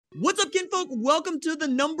What's up, kinfolk? Welcome to the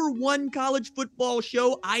 #1 college football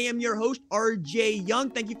show. I am your host, RJ Young.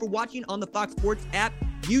 Thank you for watching on the Fox Sports app,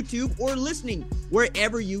 YouTube, or listening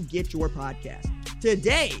wherever you get your podcast.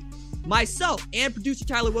 Today, myself and producer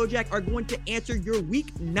Tyler Wojak are going to answer your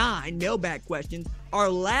Week 9 mailbag questions. Our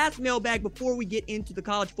last mailbag before we get into the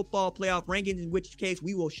college football playoff rankings, in which case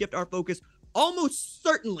we will shift our focus almost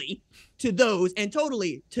certainly to those and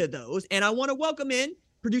totally to those. And I want to welcome in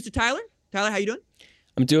producer Tyler. Tyler, how you doing?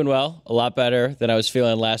 I'm doing well, a lot better than I was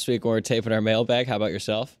feeling last week when we were taping our mailbag. How about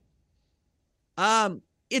yourself?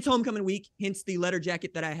 It's homecoming week, hence the letter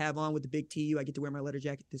jacket that I have on with the big TU. I get to wear my letter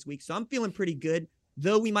jacket this week, so I'm feeling pretty good,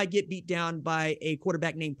 though we might get beat down by a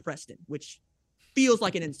quarterback named Preston, which feels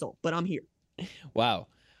like an insult, but I'm here. Wow.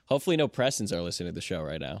 Hopefully no Prestons are listening to the show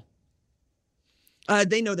right now.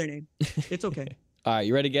 They know their name. It's okay. All right,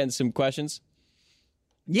 you ready to get into some questions?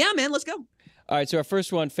 Yeah, man, let's go. All right, so our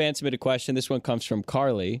first one, fan-submitted question. This one comes from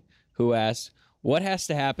Carly, who asks, what has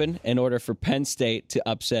to happen in order for Penn State to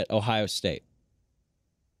upset Ohio State?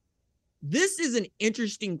 This is an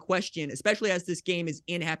interesting question, especially as this game is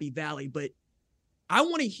in Happy Valley, but I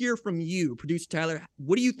want to hear from you, producer Tyler.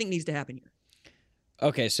 What do you think needs to happen here?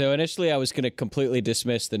 Okay, so initially I was going to completely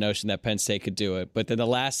dismiss the notion that Penn State could do it, but then the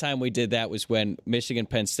last time we did that was when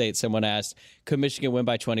Michigan-Penn State, someone asked, could Michigan win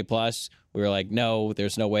by 20+? We were like, no,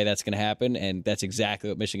 there's no way that's going to happen, and that's exactly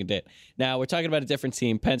what Michigan did. Now, we're talking about a different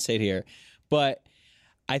team, Penn State here, but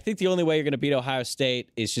I think the only way you're going to beat Ohio State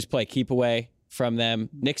is just play keep away from them.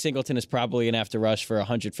 Nick Singleton is probably going to have to rush for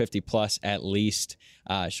 150+ at least.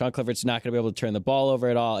 Sean Clifford's not going to be able to turn the ball over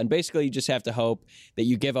at all. And basically, you just have to hope that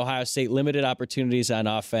you give Ohio State limited opportunities on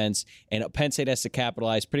offense, and Penn State has to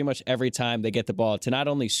capitalize pretty much every time they get the ball to not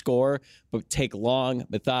only score, but take long,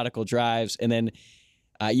 methodical drives. And then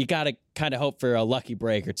you got to kind of hope for a lucky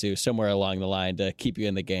break or two somewhere along the line to keep you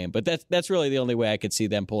in the game. But that's really the only way I could see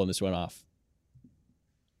them pulling this one off.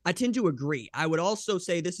 I tend to agree. I would also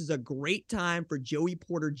say this is a great time for Joey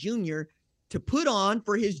Porter Jr. to put on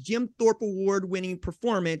for his Jim Thorpe Award-winning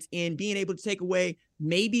performance in being able to take away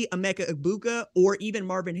maybe Emeka Egbuka or even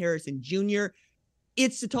Marvin Harrison Jr.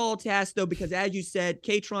 It's a tall task, though, because as you said,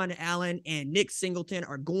 Katron Allen and Nick Singleton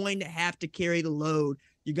are going to have to carry the load.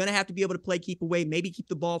 You're going to have to be able to play keep away, maybe keep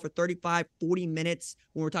the ball for 35, 40 minutes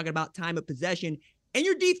when we're talking about time of possession. And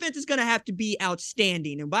your defense is going to have to be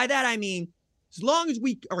outstanding. And by that, I mean, as long as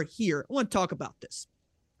we are here, I want to talk about this.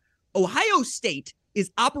 Ohio State is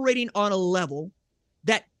operating on a level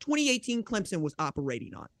that 2018 Clemson was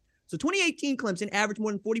operating on. So 2018 Clemson averaged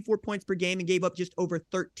more than 44 points per game and gave up just over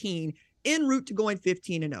 13 en route to going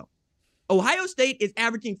 15-0. Ohio State is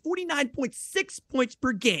averaging 49.6 points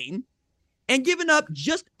per game and giving up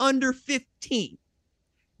just under 15.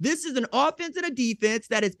 This is an offense and a defense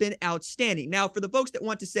that has been outstanding. Now, for the folks that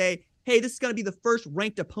want to say, hey, this is going to be the first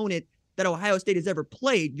ranked opponent that Ohio State has ever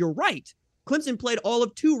played, you're right. Clemson played all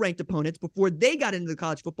of 2 ranked opponents before they got into the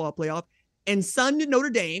college football playoff and sunned Notre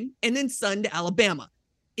Dame and then sunned Alabama.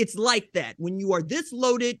 It's like that. When you are this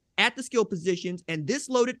loaded at the skill positions and this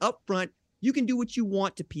loaded up front, you can do what you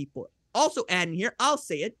want to people. Also adding here, I'll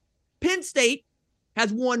say it, Penn State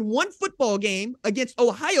has won 1 football game against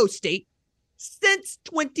Ohio State since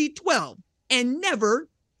 2012 and never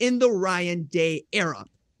in the Ryan Day era.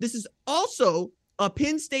 This is also a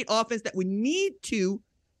Penn State offense that we need to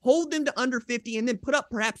hold them to under 50 and then put up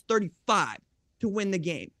perhaps 35 to win the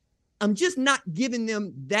game. I'm just not giving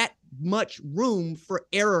them that much room for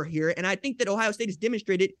error here. And I think that Ohio State has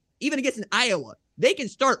demonstrated, even against an Iowa, they can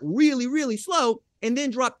start really, really slow and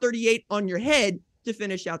then drop 38 on your head to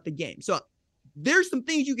finish out the game. So there's some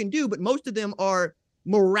things you can do, but most of them are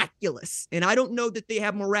miraculous. And I don't know that they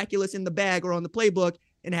have miraculous in the bag or on the playbook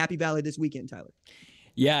in Happy Valley this weekend, Tyler.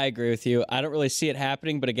 Yeah, I agree with you. I don't really see it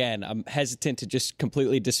happening, but again, I'm hesitant to just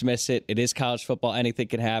completely dismiss it. It is college football. Anything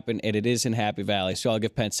can happen, and it is in Happy Valley, so I'll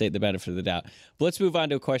give Penn State the benefit of the doubt. But let's move on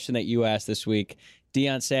to a question that you asked this week.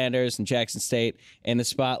 Deion Sanders and Jackson State in the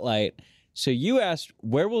spotlight. So you asked,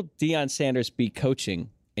 where will Deion Sanders be coaching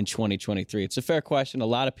in 2023? It's a fair question. A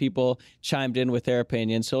lot of people chimed in with their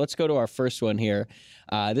opinion, so let's go to our first one here.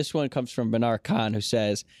 This one comes from Benar Khan, who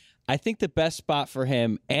says, I think the best spot for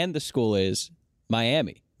him and the school is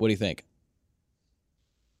Miami. What do you think?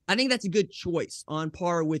 I think that's a good choice, on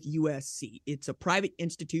par with USC. It's a private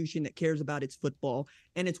institution that cares about its football,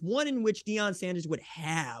 and it's one in which Deion Sanders would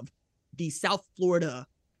have the South Florida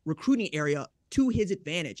recruiting area to his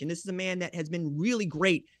advantage. And this is a man that has been really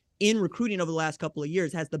great in recruiting over the last couple of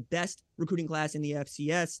years, has the best recruiting class in the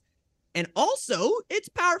FCS. And also, it's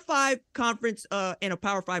Power 5 conference and a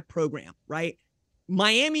Power 5 program, right?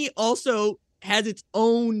 Miami also has its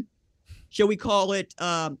own, shall we call it,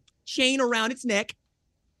 chain around its neck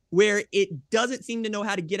where it doesn't seem to know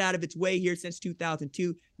how to get out of its way here since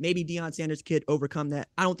 2002. Maybe Deion Sanders could overcome that.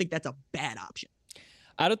 I don't think that's a bad option.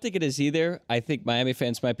 I don't think it is either. I think Miami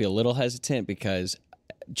fans might be a little hesitant because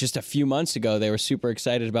just a few months ago, they were super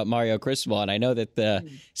excited about Mario Cristobal, and I know that the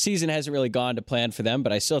season hasn't really gone to plan for them,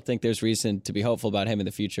 but I still think there's reason to be hopeful about him in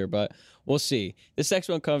the future, but we'll see. This next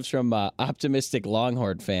one comes from Optimistic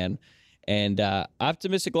Longhorn fan, and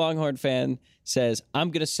Optimistic Longhorn fan says,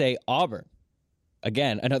 I'm going to say Auburn.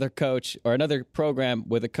 Again, another coach or another program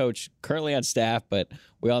with a coach currently on staff, but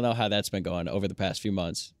we all know how that's been going over the past few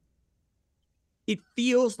months. It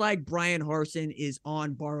feels like Brian Harsin is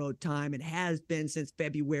on borrowed time and has been since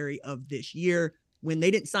February of this year when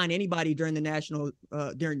they didn't sign anybody during the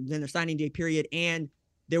during the signing day period. And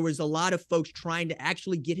there was a lot of folks trying to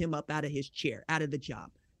actually get him up out of his chair, out of the job.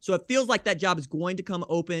 So it feels like that job is going to come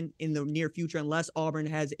open in the near future unless Auburn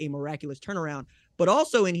has a miraculous turnaround. But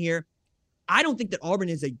also in here, I don't think that Auburn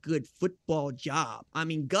is a good football job. I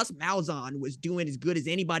mean, Gus Malzahn was doing as good as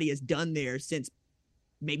anybody has done there since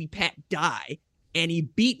maybe Pat Dye. And he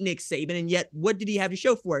beat Nick Saban, and yet what did he have to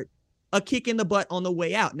show for it? A kick in the butt on the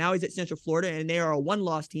way out. Now he's at Central Florida, and they are a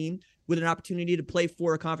one-loss team with an opportunity to play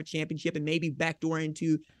for a conference championship and maybe backdoor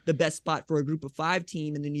into the best spot for a group of 5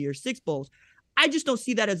 team in the New Year's Six Bowls. I just don't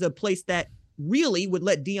see that as a place that really would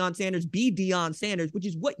let Deion Sanders be Deion Sanders, which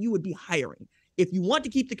is what you would be hiring. If you want to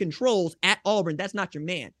keep the controls at Auburn, that's not your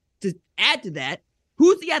man. To add to that,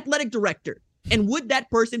 who's the athletic director? And would that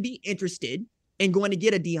person be interested in going to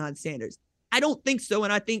get a Deion Sanders? I don't think so,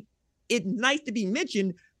 and I think it's nice to be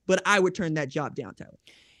mentioned, but I would turn that job down, Tyler.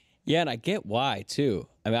 Yeah, and I get why, too.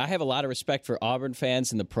 I mean, I have a lot of respect for Auburn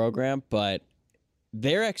fans in the program, but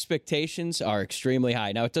their expectations are extremely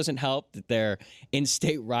high. Now, it doesn't help that their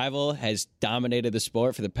in-state rival has dominated the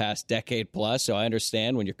sport for the past decade plus, so I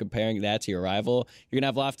understand when you're comparing that to your rival, you're going to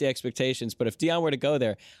have lofty expectations. But if Deion were to go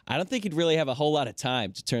there, I don't think he'd really have a whole lot of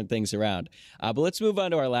time to turn things around. But let's move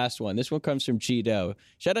on to our last one. This one comes from G-Do.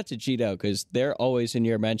 Shout out to G-Do because they're always in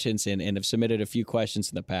your mentions and have submitted a few questions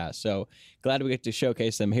in the past. So glad we get to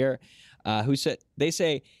showcase them here. They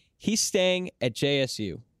say, he's staying at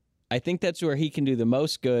JSU. I think that's where he can do the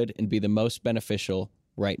most good and be the most beneficial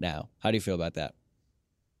right now. How do you feel about that?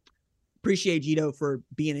 Appreciate Gito for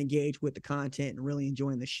being engaged with the content and really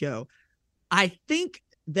enjoying the show. I think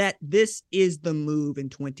that this is the move in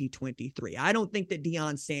 2023. I don't think that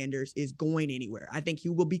Deion Sanders is going anywhere. I think he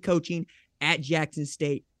will be coaching at Jackson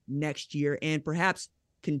State next year and perhaps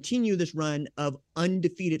continue this run of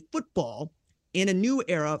undefeated football in a new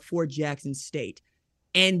era for Jackson State.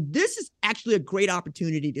 And this is actually a great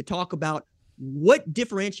opportunity to talk about what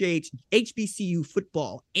differentiates HBCU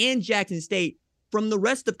football and Jackson State from the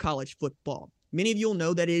rest of college football. Many of you will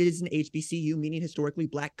know that it is an HBCU, meaning historically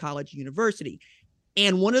black college university.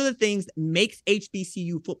 And one of the things that makes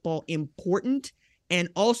HBCU football important and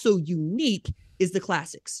also unique is the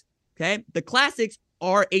classics. Okay. The classics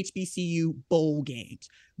are HBCU bowl games.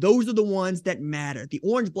 Those are the ones that matter. The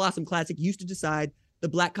Orange Blossom Classic used to decide the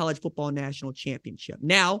Black College Football National Championship.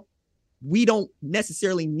 Now, we don't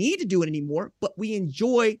necessarily need to do it anymore, but we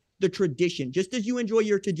enjoy the tradition, just as you enjoy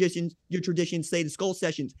your traditions, say the Skull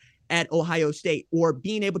Sessions at Ohio State, or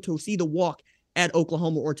being able to see the walk at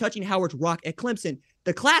Oklahoma, or touching Howard's Rock at Clemson.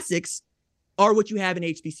 The classics are what you have in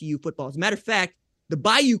HBCU football. As a matter of fact, the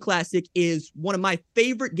Bayou Classic is one of my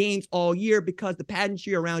favorite games all year because the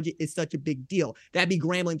pageantry around it is such a big deal. That'd be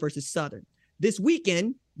Grambling versus Southern. This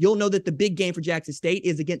weekend, you'll know that the big game for Jackson State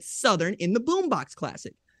is against Southern in the Boombox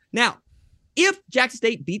Classic. Now, if Jackson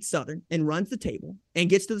State beats Southern and runs the table and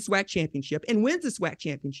gets to the SWAC championship and wins the SWAC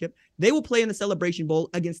championship, they will play in the Celebration Bowl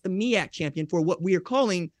against the MEAC champion for what we are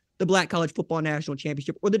calling the Black College Football National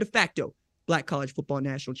Championship, or the de facto Black College Football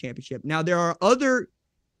National Championship. Now, there are other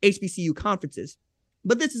HBCU conferences,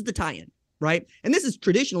 but this is the tie-in, right? And this is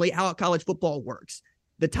traditionally how college football works.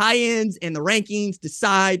 The tie-ins and the rankings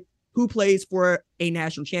decide who plays for a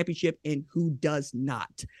national championship and who does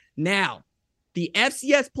not. Now, the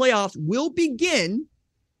FCS playoffs will begin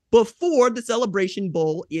before the Celebration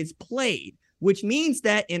Bowl is played, which means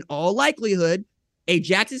that in all likelihood, a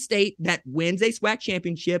Jackson State that wins a SWAC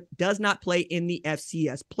championship does not play in the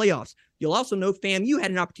FCS playoffs. You'll also know FAMU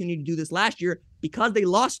had an opportunity to do this last year because they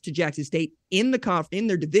lost to Jackson State in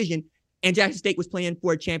their division, and Jackson State was playing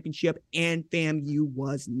for a championship and FAMU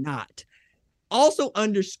was not. Also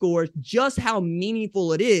underscores just how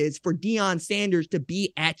meaningful it is for Deion Sanders to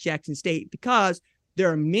be at Jackson State, because there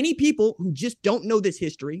are many people who just don't know this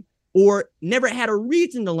history or never had a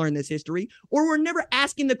reason to learn this history, or were never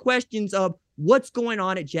asking the questions of what's going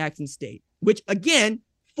on at Jackson State, which again,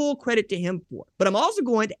 full credit to him for. But I'm also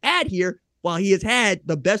going to add here, while he has had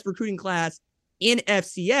the best recruiting class in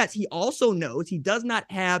FCS, he also knows he does not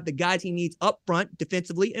have the guys he needs up front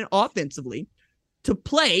defensively and offensively to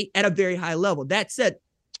play at a very high level. That said,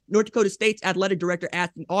 North Dakota State's athletic director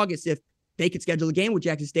asked in August if they could schedule a game with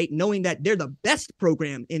Jackson State, knowing that they're the best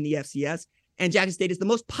program in the FCS, and Jackson State is the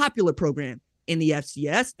most popular program in the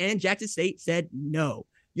FCS, and Jackson State said no.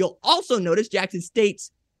 You'll also notice Jackson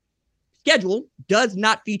State's schedule does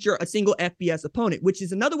not feature a single FBS opponent, which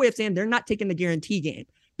is another way of saying they're not taking the guarantee game,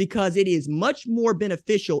 because it is much more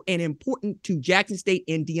beneficial and important to Jackson State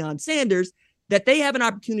and Deion Sanders that they have an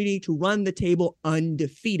opportunity to run the table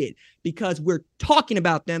undefeated, because we're talking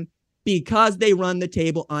about them because they run the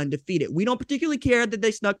table undefeated. We don't particularly care that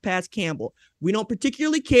they snuck past Campbell. We don't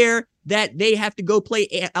particularly care that they have to go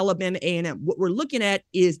play Alabama A&M. What we're looking at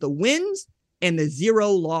is the wins and the 0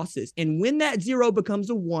 losses. And when that 0 becomes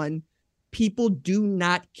a 1, people do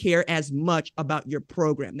not care as much about your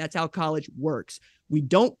program. That's how college works. We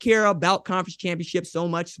don't care about conference championships so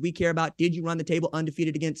much. We care about, did you run the table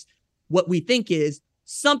undefeated against what we think is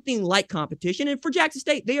something like competition? And for Jackson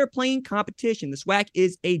State, they are playing competition. The SWAC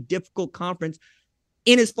is a difficult conference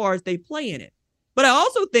in as far as they play in it. But I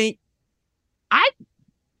also think I'm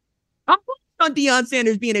on Deion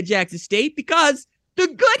Sanders being at Jackson State because the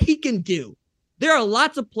good he can do. There are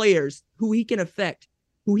lots of players who he can affect,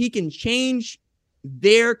 who he can change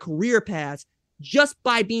their career paths just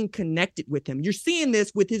by being connected with him. You're seeing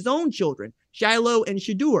this with his own children, Shiloh and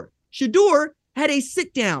Shador. Shador had a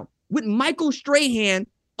sit down with Michael Strahan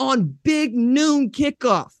on big noon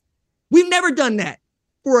kickoff. We've never done that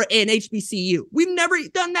for an HBCU. We've never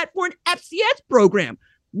done that for an FCS program.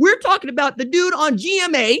 We're talking about the dude on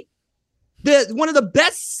GMA, one of the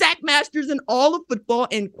best sack masters in all of football,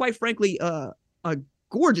 and quite frankly, a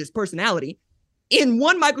gorgeous personality, in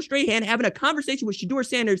one Michael Strahan having a conversation with Shador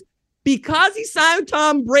Sanders because he signed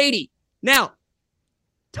Tom Brady. Now,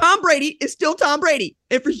 Tom Brady is still Tom Brady.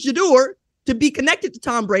 And for Shador to be connected to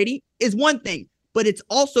Tom Brady is one thing, but it's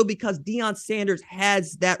also because Deion Sanders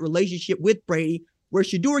has that relationship with Brady where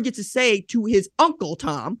Shador gets to say to his uncle,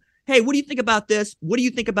 Tom, hey, what do you think about this? What do you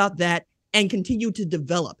think about that? And continue to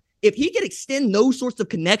develop. If he can extend those sorts of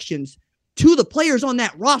connections to the players on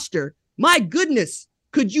that roster, my goodness,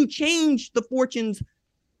 could you change the fortunes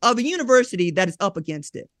of a university that is up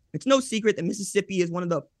against it? It's no secret that Mississippi is one of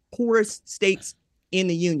the poorest states in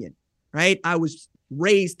the union, right? I was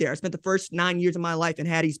raised there. I spent the first 9 years of my life in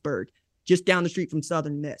Hattiesburg, just down the street from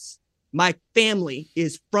Southern Miss. My family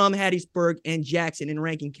is from Hattiesburg and Jackson in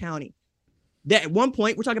Rankin County. That at one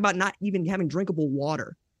point, we're talking about not even having drinkable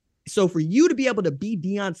water. So for you to be able to be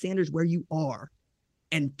Deion Sanders where you are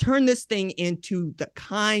and turn this thing into the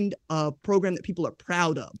kind of program that people are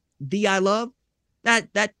proud of, I love,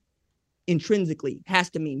 that intrinsically has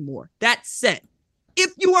to mean more. That said,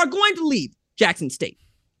 if you are going to leave Jackson State,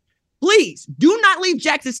 please do not leave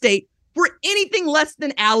Jackson State for anything less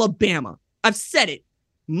than Alabama. I've said it.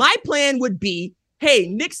 My plan would be, hey,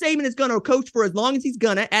 Nick Saban is going to coach for as long as he's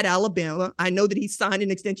going to at Alabama. I know that he signed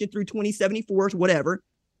an extension through 2074 or whatever.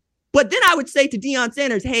 But then I would say to Deion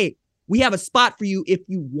Sanders, hey, we have a spot for you if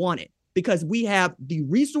you want it, because we have the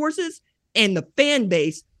resources and the fan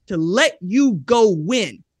base to let you go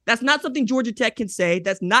win. That's not something Georgia Tech can say.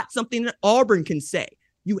 That's not something that Auburn can say.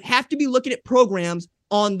 You have to be looking at programs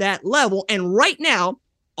on that level. And right now,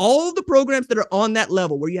 all the programs that are on that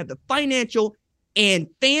level, where you have the financial and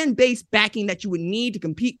fan base backing that you would need to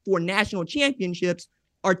compete for national championships,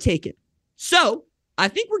 are taken. So I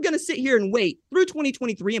think we're going to sit here and wait through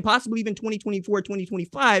 2023 and possibly even 2024,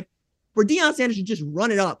 2025 for Deion Sanders to just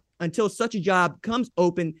run it up until such a job comes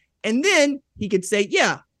open. And then he could say,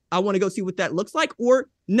 yeah, I want to go see what that looks like. Or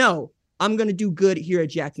no, I'm going to do good here at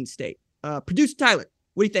Jackson State. Producer Tyler,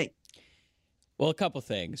 what do you think? Well, a couple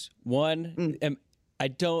things. One, I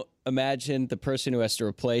don't imagine the person who has to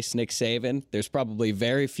replace Nick Saban. There's probably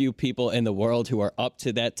very few people in the world who are up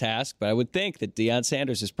to that task, but I would think that Deion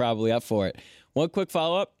Sanders is probably up for it. One quick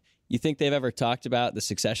follow-up. You think they've ever talked about the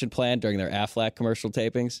succession plan during their Aflac commercial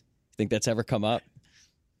tapings? You think that's ever come up?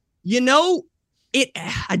 You know,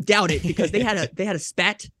 I doubt it, because they had a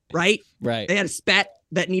spat, right? Right. They had a spat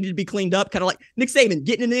that needed to be cleaned up, kind of like Nick Saban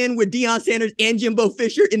getting it in with Deion Sanders and Jimbo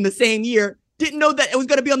Fisher in the same year. Didn't know that it was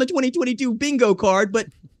going to be on the 2022 bingo card, but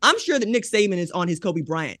I'm sure that Nick Saban is on his Kobe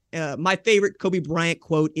Bryant. My favorite Kobe Bryant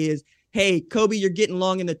quote is, hey, Kobe, you're getting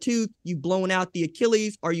long in the tooth. You've blown out the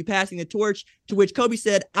Achilles. Are you passing the torch? To which Kobe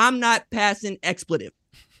said, I'm not passing expletive.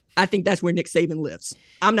 I think that's where Nick Saban lives.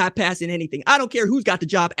 I'm not passing anything. I don't care who's got the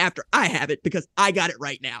job after I have it, because I got it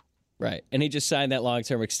right now. Right. And he just signed that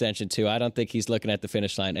long-term extension, too. I don't think he's looking at the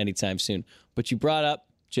finish line anytime soon. But you brought up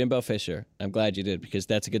Jimbo Fisher. I'm glad you did, because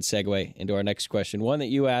that's a good segue into our next question. One that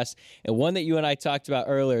you asked and one that you and I talked about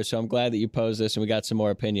earlier, so I'm glad that you posed this and we got some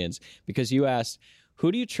more opinions, because you asked,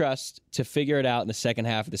 who do you trust to figure it out in the second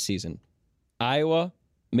half of the season? Iowa,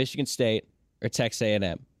 Michigan State, or Texas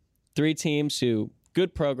A&M? 3 teams who,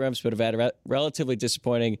 good programs, but have had relatively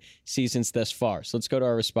disappointing seasons thus far. So let's go to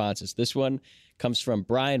our responses. This one comes from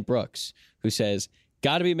Brian Brooks, who says,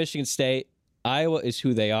 got to be Michigan State. Iowa is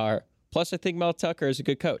who they are. Plus, I think Mel Tucker is a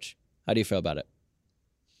good coach. How do you feel about it?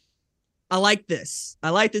 I like this. I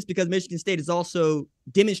like this because Michigan State has also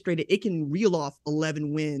demonstrated it can reel off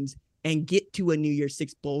 11 wins and get to a New Year's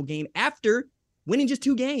Six bowl game after winning just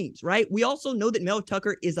 2 games, right? We also know that Mel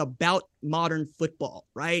Tucker is about modern football,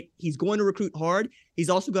 right? He's going to recruit hard. He's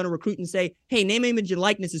also going to recruit and say, hey, name, image, and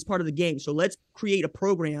likeness is part of the game. So let's create a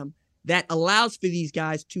program that allows for these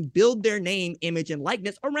guys to build their name, image, and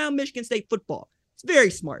likeness around Michigan State football. It's very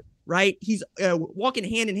smart, right? He's walking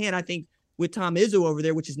hand in hand, I think, with Tom Izzo over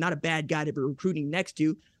there, which is not a bad guy to be recruiting next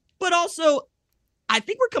to. But also, I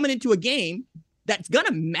think we're coming into a game that's going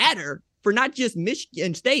to matter for not just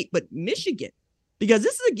Michigan State, but Michigan. Because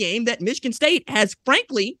this is a game that Michigan State has,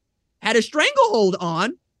 frankly, had a stranglehold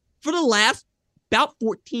on for the last about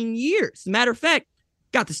 14 years. As a matter of fact,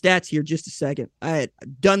 got the stats here just a second. I had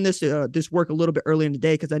done this work a little bit earlier in the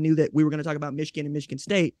day because I knew that we were going to talk about Michigan and Michigan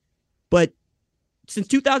State. But since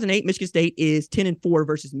 2008, Michigan State is 10-4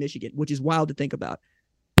 versus Michigan, which is wild to think about.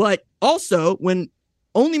 But also, when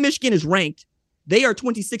only Michigan is ranked, they are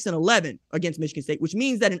 26-11 against Michigan State, which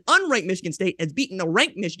means that an unranked Michigan State has beaten a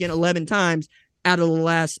ranked Michigan 11 times out of the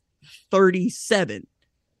last 37.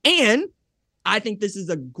 And I think this is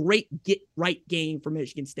a great get-right game for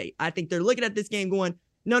Michigan State. I think they're looking at this game going,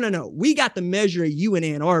 no. We got the measure of you in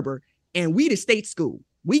Ann Arbor, and we the state school.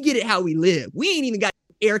 We get it how we live. We ain't even got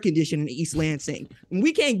air conditioning in East Lansing. And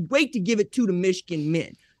we can't wait to give it to the Michigan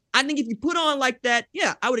men. I think if you put on like that,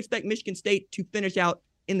 yeah, I would expect Michigan State to finish out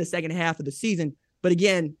in the second half of the season. But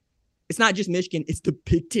again, it's not just Michigan, it's the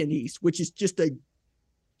Big Ten East, which is just a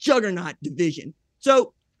juggernaut division.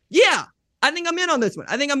 So, yeah, I think I'm in on this one.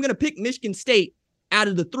 I think I'm going to pick Michigan State out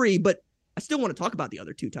of the 3, but I still want to talk about the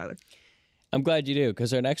other 2, Tyler. I'm glad you do,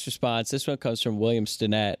 because our next response, this one comes from William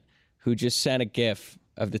Stinnett, who just sent a GIF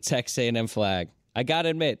of the Texas A&M flag. I got to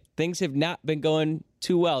admit, things have not been going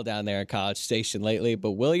too well down there in College Station lately,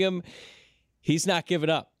 but William, he's not giving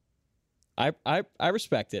up. I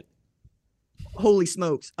respect it. Holy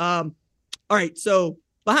smokes. All right, so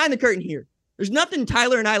behind the curtain here, there's nothing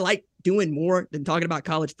Tyler and I like doing more than talking about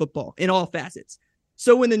college football in all facets.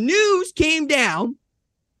 So when the news came down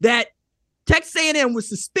that Texas A&M was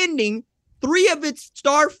suspending 3 of its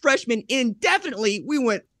star freshmen indefinitely, we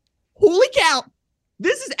went, holy cow.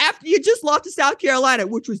 This is after you just lost to South Carolina,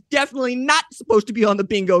 which was definitely not supposed to be on the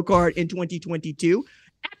bingo card in 2022,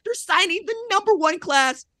 after signing the number 1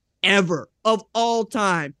 class ever of all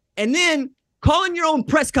time. And then calling your own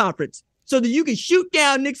press conference so that you can shoot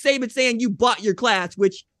down Nick Saban saying you bought your class,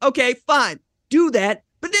 which, okay, fine, do that,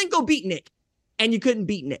 but then go beat Nick. And you couldn't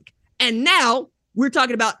beat Nick. And now we're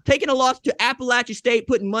talking about taking a loss to Appalachia State,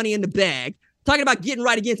 putting money in the bag, talking about getting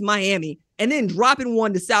right against Miami, and then dropping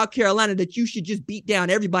one to South Carolina that you should just beat down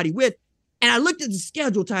everybody with. And I looked at the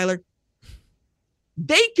schedule, Tyler.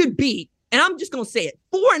 They could beat, and I'm just going to say it,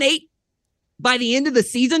 4-8 by the end of the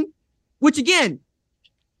season, which again,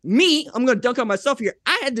 I'm going to dunk on myself here.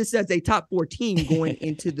 I had this as a top 4 team going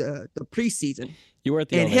into the preseason. You weren't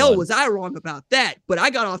the and only hell one. Was I wrong about that, but I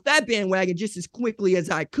got off that bandwagon just as quickly as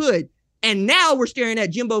I could. And now we're staring at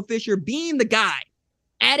Jimbo Fisher being the guy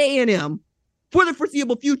at A&M for the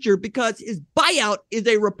foreseeable future because his buyout is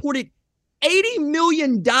a reported $80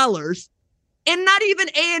 million. And not even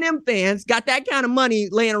A&M fans got that kind of money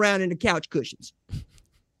laying around in the couch cushions.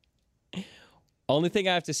 Only thing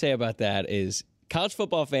I have to say about that is college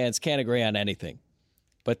football fans can't agree on anything,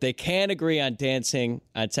 but they can agree on dancing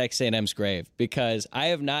on Texas A&M's grave, because I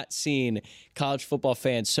have not seen college football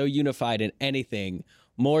fans so unified in anything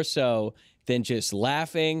more so than just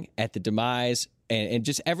laughing at the demise and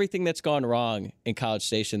just everything that's gone wrong in College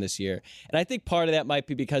Station this year. And I think part of that might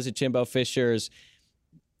be because of Jimbo Fisher's,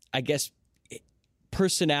 I guess,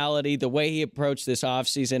 personality, the way he approached this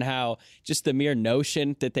offseason, how just the mere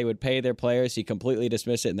notion that they would pay their players, he completely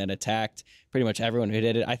dismissed it and then attacked pretty much everyone who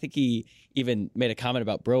did it. I think he even made a comment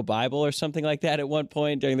about Bro Bible or something like that at one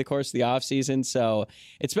point during the course of the offseason. So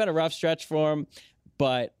it's been a rough stretch for him,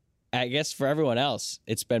 but I guess for everyone else,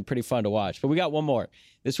 it's been pretty fun to watch. But we got one more.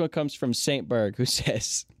 This one comes from St. Berg, who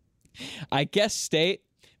says, I guess State,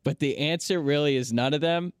 but the answer really is none of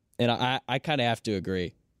them. And I kind of have to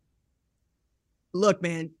agree. Look,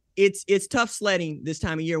 man, it's tough sledding this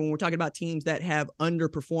time of year when we're talking about teams that have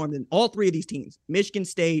underperformed. And all three of these teams, Michigan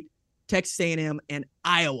State, Texas A&M, and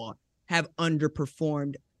Iowa, have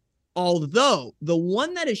underperformed. Although the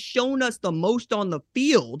one that has shown us the most on the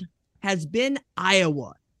field has been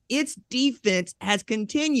Iowa. Its defense has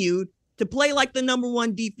continued to play like the number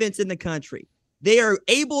one defense in the country. They are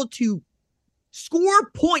able to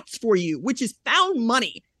score points for you, which is found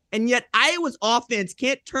money. And yet Iowa's offense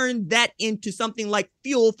can't turn that into something like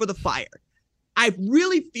fuel for the fire. I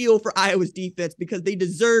really feel for Iowa's defense because they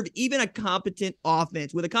deserve even a competent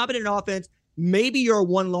offense. With a competent offense, maybe you're a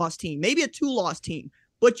one-loss team, maybe a two-loss team,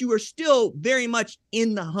 but you are still very much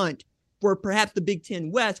in the hunt for perhaps the Big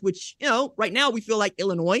Ten West, which, right now we feel like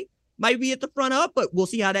Illinois might be at the front of, but we'll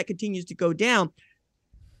see how that continues to go down.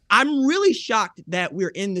 I'm really shocked that we're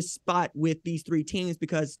in this spot with these three teams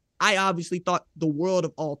because I obviously thought the world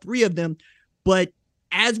of all three of them. But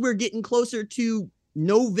as we're getting closer to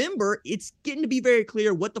November, it's getting to be very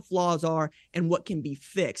clear what the flaws are and what can be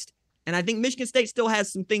fixed. And I think Michigan State still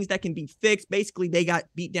has some things that can be fixed. Basically, they got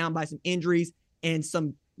beat down by some injuries and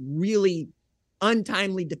some really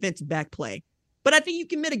untimely defensive back play. But I think you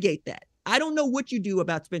can mitigate that. I don't know what you do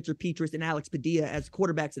about Spencer Petras and Alex Padilla as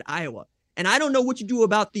quarterbacks at Iowa. And I don't know what you do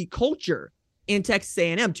about the culture in Texas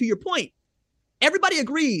A&M. To your point, everybody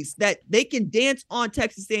agrees that they can dance on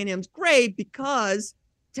Texas A&M's grave because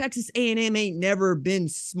Texas A&M ain't never been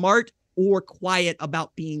smart or quiet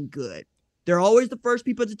about being good. They're always the first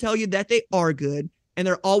people to tell you that they are good, and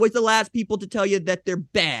they're always the last people to tell you that they're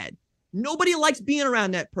bad. Nobody likes being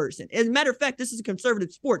around that person. As a matter of fact, this is a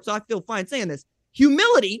conservative sport, so I feel fine saying this.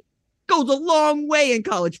 Humility goes a long way in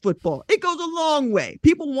college football. It goes a long way.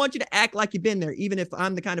 People want you to act like you've been there, even if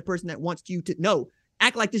I'm the kind of person that wants you to know,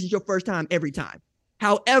 act like this is your first time every time.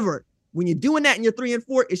 However, when you're doing that and you're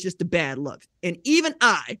 3-4, it's just a bad look. And even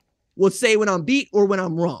I will say when I'm beat or when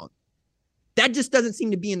I'm wrong. That just doesn't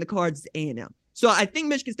seem to be in the cards at A&M. So I think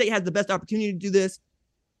Michigan State has the best opportunity to do this.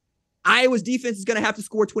 Iowa's defense is going to have to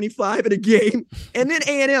score 25 in a game. And then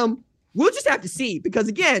A&M, we'll just have to see. Because,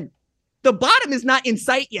 again, the bottom is not in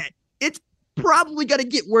sight yet. It's probably going to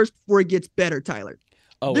get worse before it gets better, Tyler.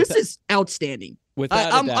 This is outstanding.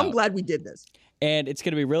 I'm glad we did this. And it's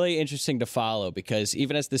going to be really interesting to follow because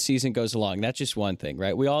even as the season goes along, that's just one thing,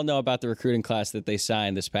 right? We all know about the recruiting class that they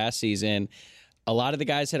signed this past season. A lot of the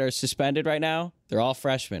guys that are suspended right now, they're all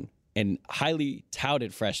freshmen and highly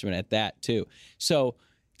touted freshmen at that too. So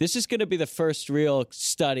this is going to be the first real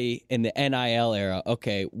study in the NIL era.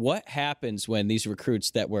 Okay, what happens when these recruits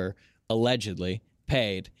that were allegedly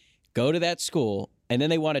paid go to that school and then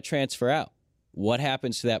they want to transfer out? What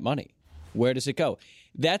happens to that money? Where does it go?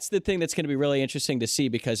 That's the thing that's going to be really interesting to see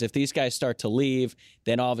because if these guys start to leave,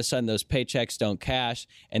 then all of a sudden those paychecks don't cash,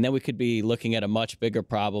 and then we could be looking at a much bigger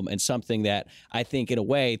problem and something that I think in a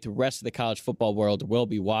way the rest of the college football world will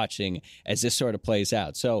be watching as this sort of plays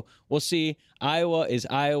out. So we'll see. Iowa is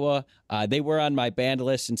Iowa. They were on my banned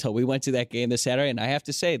list until we went to that game this Saturday, and I have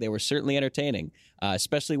to say they were certainly entertaining,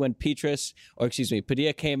 especially when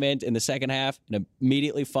Padilla came in the second half and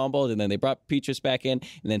immediately fumbled, and then they brought Petras back in,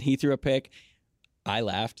 and then he threw a pick. I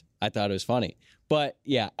laughed. I thought it was funny. But,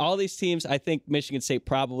 yeah, all these teams, I think Michigan State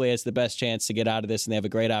probably has the best chance to get out of this, and they have a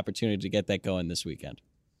great opportunity to get that going this weekend.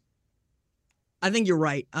 I think you're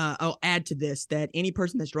right. I'll add to this that any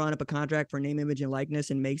person that's drawing up a contract for name, image, and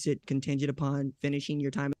likeness and makes it contingent upon finishing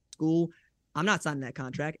your time at school, I'm not signing that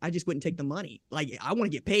contract. I just wouldn't take the money. Like, I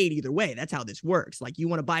want to get paid either way. That's how this works. Like, you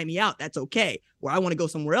want to buy me out, that's okay. Or I want to go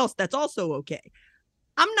somewhere else, that's also okay.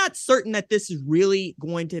 I'm not certain that this is really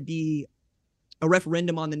going to be a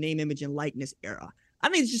referendum on the name, image, and likeness era. I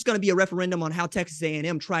think it's just going to be a referendum on how Texas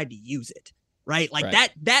A&M tried to use it, right? Like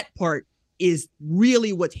that part is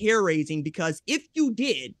really what's hair-raising because if you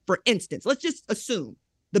did, for instance, let's just assume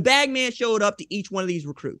the bag man showed up to each one of these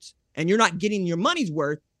recruits and you're not getting your money's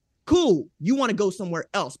worth, cool, you want to go somewhere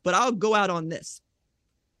else, but I'll go out on this.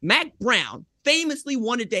 Mac Brown famously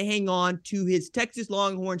wanted to hang on to his Texas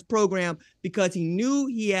Longhorns program because he knew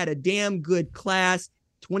he had a damn good class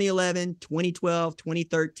 2011, 2012,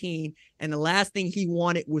 2013. And the last thing he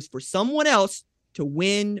wanted was for someone else to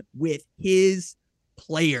win with his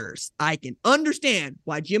players. I can understand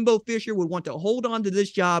why Jimbo Fisher would want to hold on to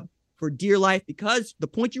this job for dear life because the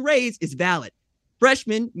point you raise is valid.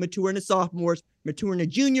 Freshmen mature into sophomores, mature into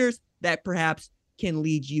juniors, that perhaps can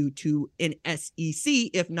lead you to an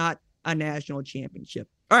SEC, if not a national championship.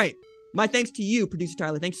 All right. My thanks to you, producer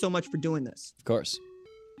Tyler. Thanks so much for doing this. Of course.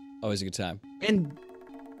 Always a good time. And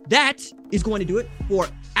that is going to do it for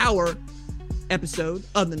our episode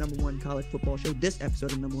of the number one college football show. This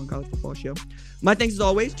episode of the number one college football show. My thanks as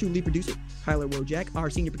always to lead producer Tyler Wojak. Our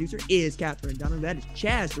senior producer is Catherine Donovan. That is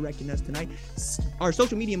Chaz directing us tonight. Our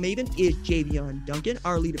social media maven is Javion Duncan.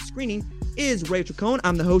 Our lead of screening is Rachel Cohn.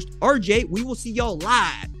 I'm the host, RJ. We will see y'all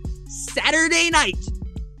live Saturday night.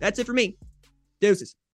 That's it for me. Deuces.